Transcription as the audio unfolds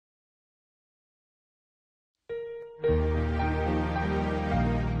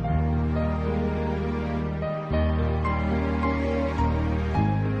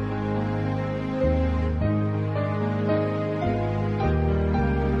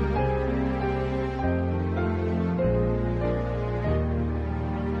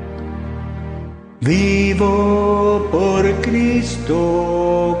Vivo por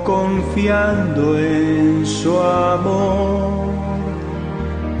Cristo, confiando en su amor.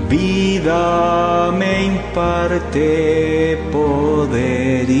 Vida me imparte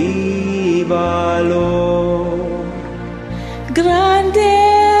poder y valor.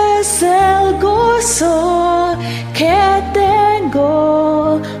 Grande es el gozo que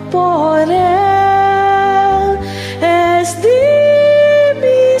tengo por él. Es de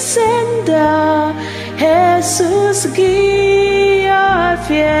mi senda, Jesús guía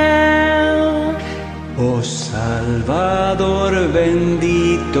fiel. Oh Salvador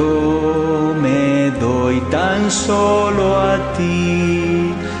bendito, me doy tan solo a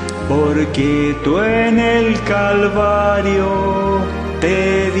ti, porque tú en el Calvario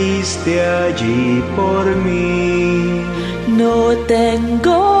te diste allí por mí. No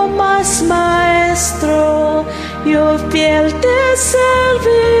tengo más maestro, yo fiel te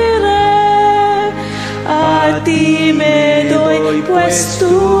serviré. A ti me doy, pues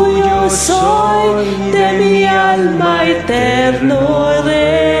tuyo soy, de mi alma eterno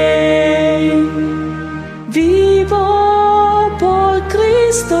Rey. Vivo por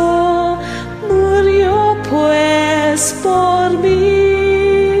Cristo, murió pues por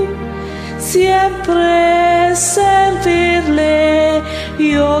mí. Siempre servirle,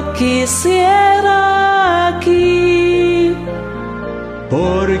 yo quisiera aquí.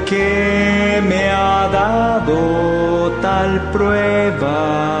 Porque me ha dado tal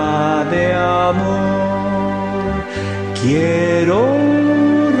prueba de amor, quiero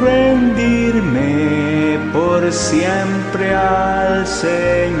rendirme por siempre al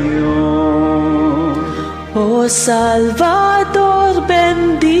Señor. Oh Salvador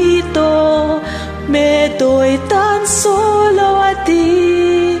bendito, me doy tan solo a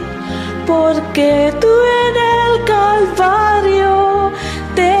ti, porque tú en el Calvario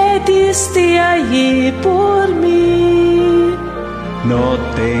te diste allí por mí. No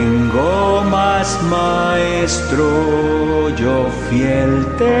tengo más maestro, yo fiel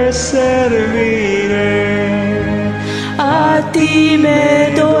te serviré. A ti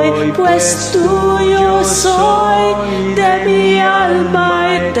me doy, pues tuyo soy, de mi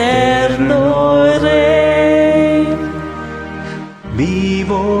alma eterno Rey.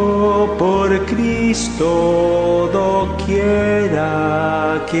 Vivo por Cristo,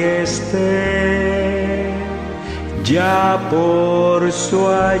 doquiera que esté, ya por su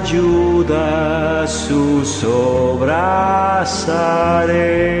ayuda sus obras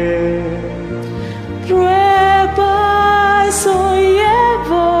haré. Pruebas hoy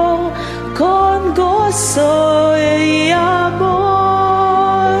llevo con gozo y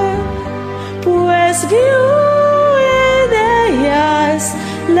amor, pues vio en ellas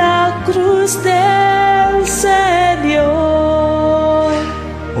la cruz del Señor.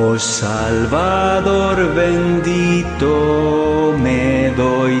 Oh Salvador bendito, me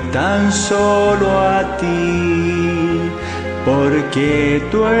doy tan solo a ti, porque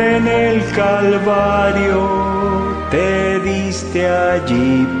tú en el Calvario te diste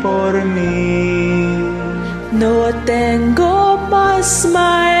allí por mí. No tengo más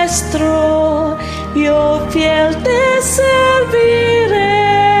maestro, yo fiel te serviré.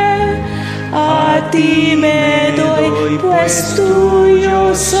 A ti me doy, pues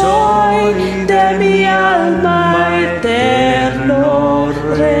tuyo soy, de mi alma eterno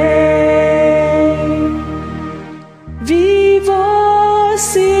Rey. Vivo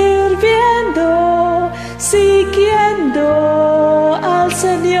sirviendo, siguiendo al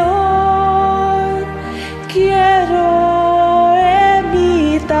Señor. Quiero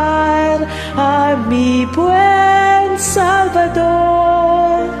imitar a mi buen Salvador.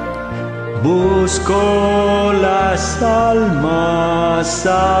 Busco las almas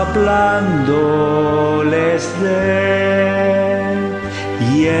hablándoles de él,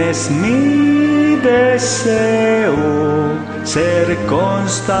 y es mi deseo ser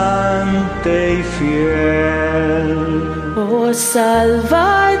constante y fiel. Oh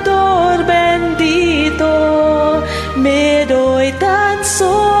Salvador bendito, me doy tan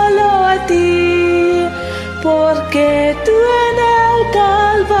solo a ti, porque tú en el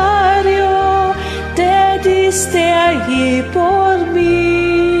Calvario te diste allí por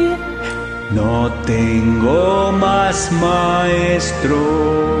mí. No tengo más maestro,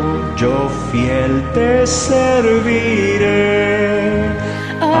 yo fiel te serviré.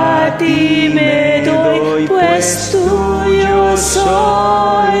 A ti me doy, pues tuyo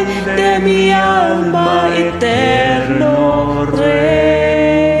soy, de mi alma eterno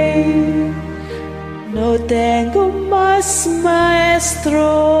Rey. No tengo más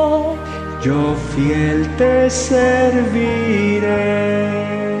maestro, yo fiel te serviré.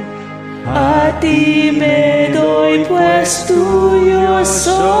 a ti me doy, pues tuyo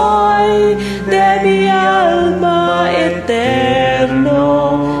soy de mi alma eterno.